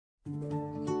Hi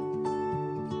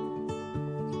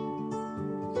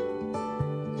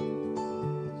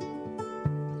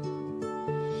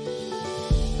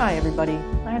everybody,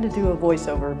 I had to do a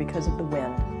voiceover because of the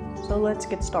wind, so let's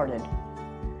get started.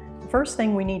 The first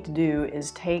thing we need to do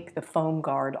is take the foam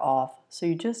guard off. So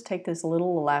you just take this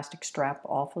little elastic strap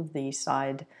off of the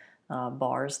side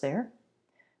bars there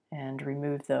and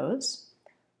remove those.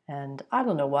 And I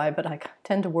don't know why, but I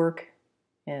tend to work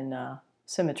in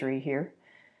symmetry here.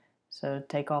 So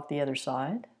take off the other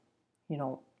side. You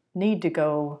don't need to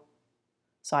go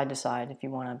side to side if you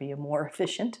want to be more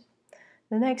efficient.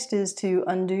 The next is to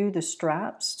undo the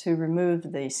straps to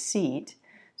remove the seat.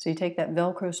 So you take that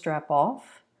Velcro strap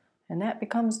off, and that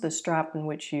becomes the strap in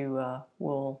which you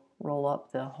will roll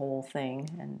up the whole thing.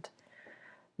 And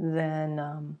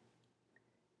then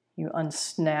you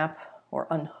unsnap or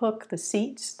unhook the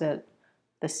seat that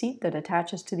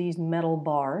attaches to these metal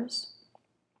bars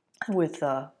with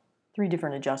 3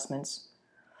 different adjustments.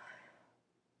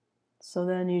 So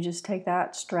then you just take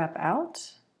that strap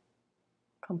out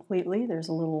completely. There's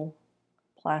a little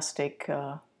plastic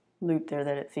loop there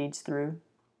that it feeds through.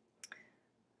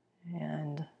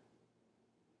 And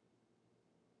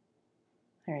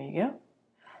there you go.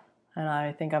 And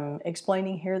I think I'm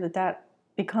explaining here that that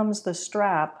becomes the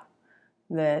strap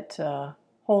that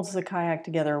holds the kayak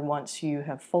together once you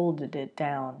have folded it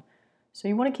down. So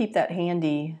you want to keep that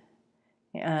handy.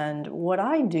 And what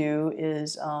I do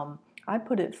is I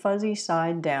put it fuzzy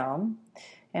side down,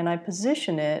 and I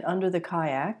position it under the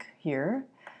kayak here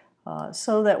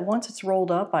so that once it's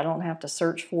rolled up, I don't have to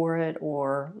search for it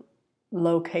or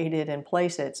locate it and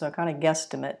place it. So I kind of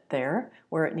guesstimate there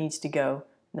where it needs to go.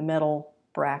 The metal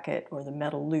bracket or the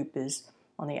metal loop is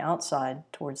on the outside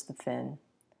towards the fin.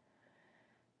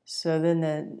 So then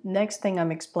the next thing I'm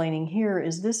explaining here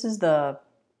is this is the,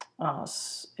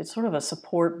 it's sort of a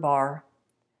support bar,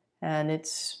 and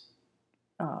it's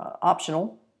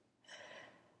optional.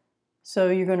 So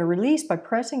you're going to release by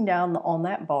pressing down on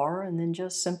that bar and then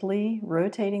just simply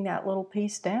rotating that little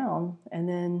piece down and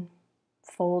then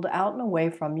fold out and away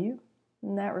from you,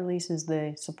 and that releases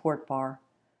the support bar.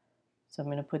 So I'm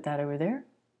going to put that over there,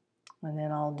 and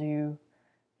then I'll do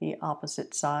the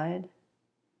opposite side.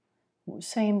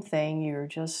 Same thing, you're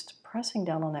just pressing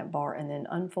down on that bar and then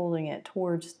unfolding it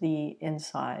towards the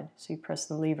inside. So you press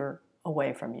the lever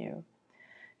away from you.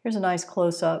 Here's a nice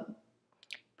close-up.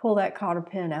 Pull that cotter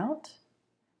pin out.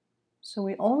 So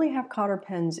we only have cotter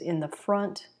pins in the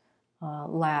front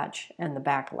latch and the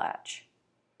back latch.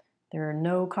 There are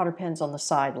no cotter pins on the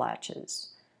side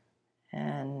latches.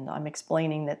 And I'm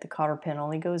explaining that the cotter pin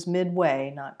only goes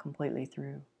midway, not completely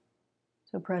through.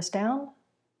 So press down,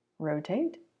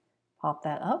 rotate, pop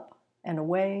that up and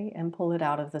away and pull it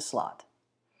out of the slot.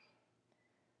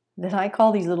 Then I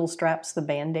call these little straps the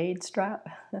Band-Aid strap.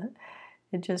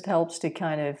 It just helps to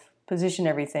kind of position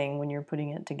everything when you're putting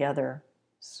it together.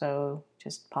 So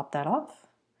just pop that off.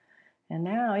 And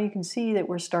now you can see that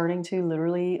we're starting to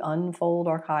literally unfold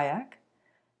our kayak.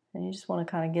 And you just want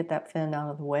to kind of get that fin out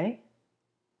of the way.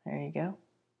 There you go.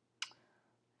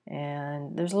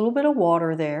 And there's a little bit of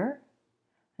water there.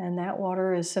 And that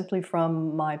water is simply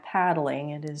from my paddling.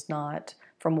 It is not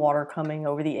from water coming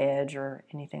over the edge or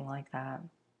anything like that.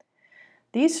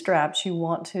 These straps you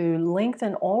want to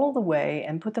lengthen all the way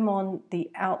and put them on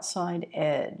the outside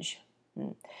edge.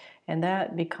 And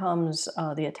that becomes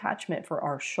the attachment for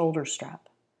our shoulder strap.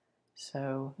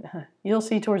 So you'll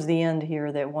see towards the end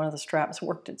here that one of the straps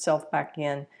worked itself back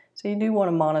in. So you do want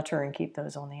to monitor and keep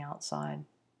those on the outside.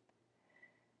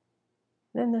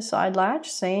 Then the side latch,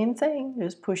 same thing.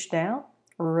 Just push down,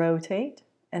 rotate,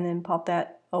 and then pop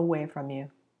that away from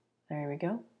you. There we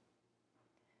go.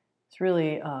 It's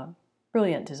really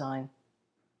brilliant design.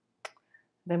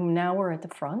 Then now we're at the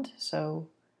front. So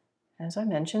as I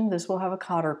mentioned, this will have a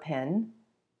cotter pin.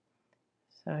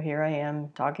 So here I am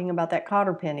talking about that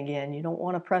cotter pin again. You don't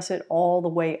want to press it all the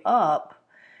way up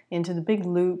into the big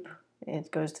loop.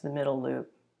 It goes to the middle loop.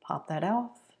 Pop that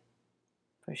off,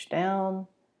 push down,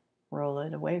 roll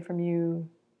it away from you,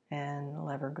 and the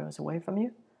lever goes away from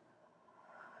you.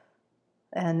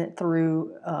 And it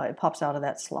pops out of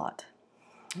that slot.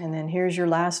 And then here's your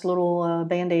last little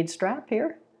Band-Aid strap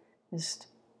here. Just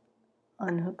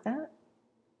unhook that.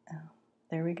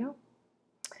 There we go.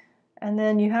 And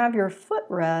then you have your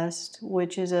footrest,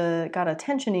 which is got a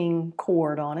tensioning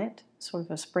cord on it, sort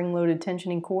of a spring-loaded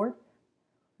tensioning cord.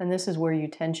 And this is where you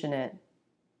tension it.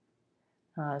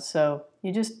 So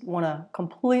you just want to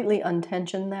completely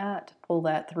untension that, pull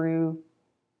that through,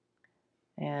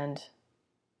 and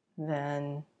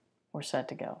then we're set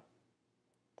to go.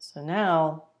 So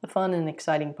now the fun and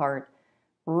exciting part,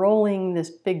 rolling this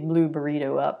big blue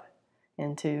burrito up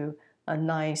into a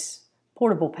nice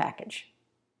portable package.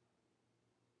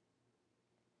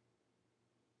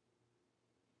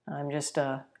 I'm just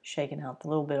shaking out the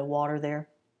little bit of water there.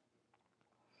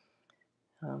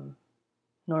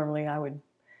 Normally I would,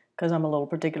 because I'm a little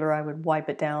particular, I would wipe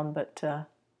it down, but for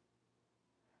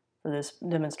this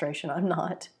demonstration I'm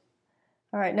not.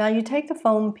 All right, now you take the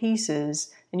foam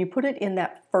pieces and you put it in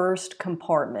that first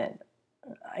compartment.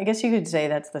 I guess you could say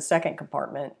that's the second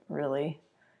compartment, really,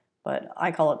 but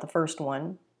I call it the first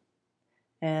one.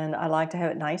 And I like to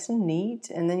have it nice and neat,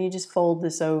 and then you just fold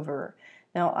this over.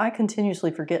 Now, I continuously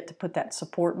forget to put that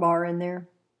support bar in there.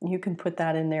 You can put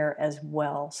that in there as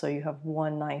well, so you have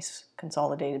one nice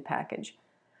consolidated package.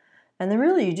 And then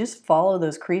really you just follow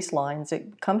those crease lines.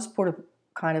 It comes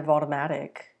kind of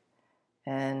automatic.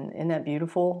 And isn't that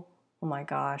beautiful? Oh my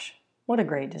gosh, what a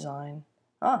great design.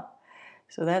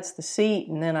 So that's the seat,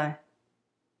 and then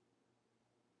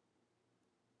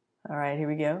all right, here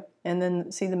we go. And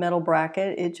then see the metal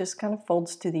bracket, it just kind of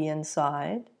folds to the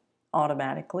inside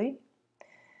automatically.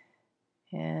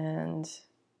 And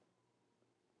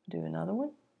do another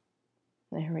one.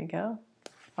 There we go.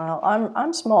 Well,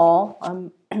 I'm small.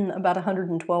 I'm about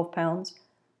 112 pounds,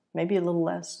 maybe a little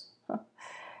less.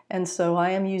 And so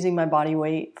I am using my body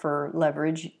weight for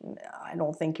leverage. I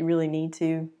don't think you really need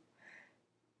to.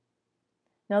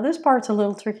 Now this part's a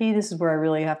little tricky. This is where I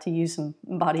really have to use some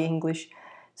body English.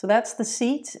 So that's the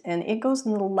seat, and it goes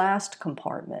in the last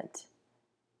compartment.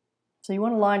 So you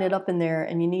want to line it up in there,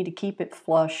 and you need to keep it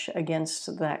flush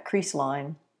against that crease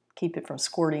line. Keep it from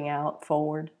squirting out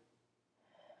forward.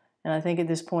 And I think at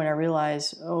this point I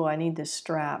realize, oh, I need this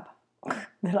strap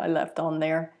that I left on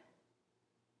there.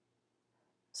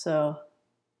 So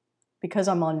because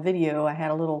I'm on video, I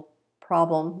had a little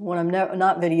problem. When I'm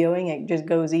not videoing, it just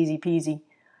goes easy peasy.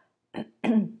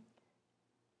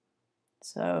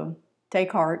 So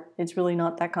take heart, it's really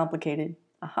not that complicated.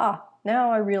 Aha,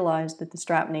 now I realize that the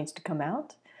strap needs to come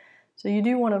out. So you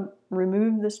do want to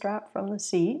remove the strap from the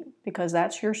seat because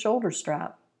that's your shoulder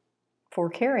strap for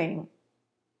carrying.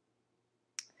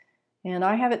 And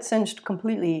I have it cinched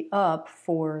completely up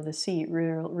for the seat,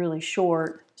 really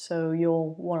short, so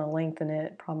you'll want to lengthen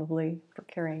it probably for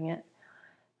carrying it.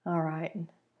 All right,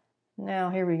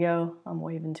 now here we go. I'm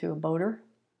waving to a boater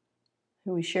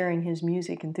who is sharing his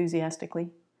music enthusiastically.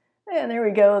 And there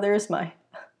we go, there's my,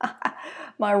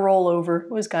 my rollover.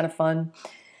 It was kind of fun.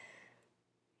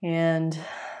 And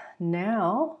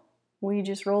now we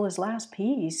just roll this last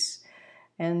piece,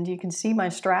 and you can see my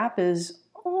strap is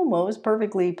almost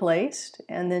perfectly placed,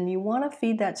 and then you want to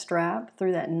feed that strap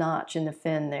through that notch in the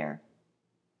fin there.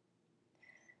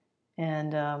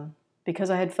 And because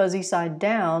I had fuzzy side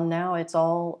down, now it's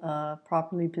all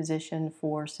properly positioned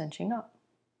for cinching up.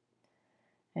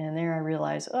 And there I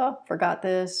realize, oh, forgot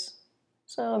this.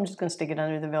 So I'm just going to stick it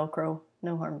under the Velcro.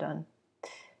 No harm done.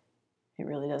 It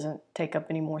really doesn't take up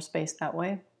any more space that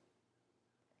way.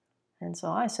 And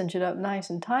so I cinch it up nice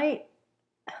and tight.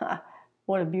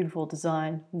 What a beautiful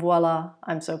design. Voila,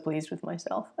 I'm so pleased with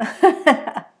myself.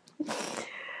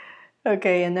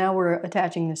 Okay, and now we're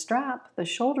attaching the strap, the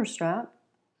shoulder strap,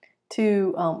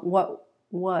 to what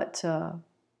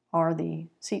are the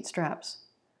seat straps.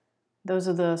 Those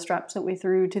are the straps that we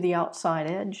threw to the outside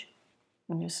edge.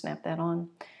 And just snap that on.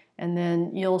 And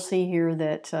then you'll see here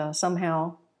that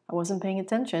somehow I wasn't paying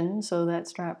attention, so that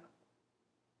strap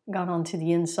got onto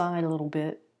the inside a little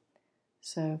bit.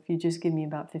 So if you just give me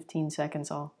about 15 seconds,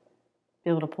 I'll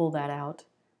be able to pull that out.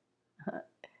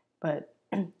 But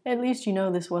at least you know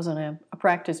this wasn't a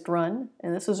practiced run,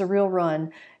 and this was a real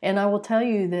run. And I will tell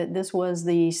you that this was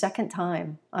the second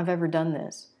time I've ever done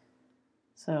this.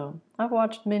 So I've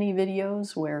watched many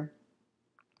videos where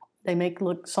they make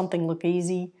something look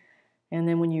easy, and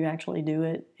then when you actually do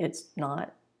it, it's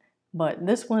not. But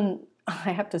this one,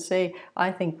 I have to say,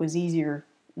 I think was easier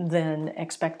than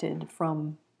expected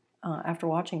from after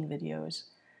watching the videos.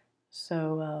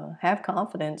 So have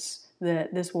confidence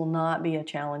that this will not be a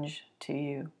challenge to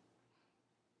you.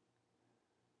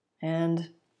 And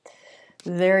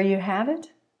there you have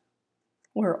it.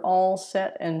 We're all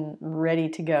set and ready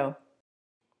to go.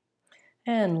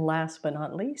 And last but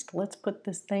not least, let's put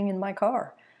this thing in my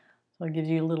car. So it gives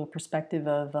you a little perspective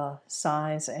of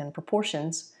size and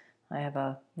proportions. I have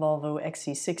a Volvo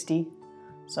XC60,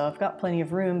 so I've got plenty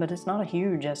of room, but it's not a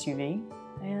huge SUV.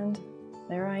 And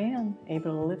there I am,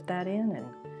 able to lift that in and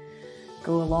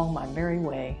go along my merry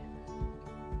way.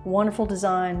 Wonderful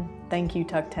design. Thank you,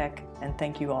 TuckTec, and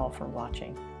thank you all for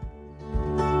watching.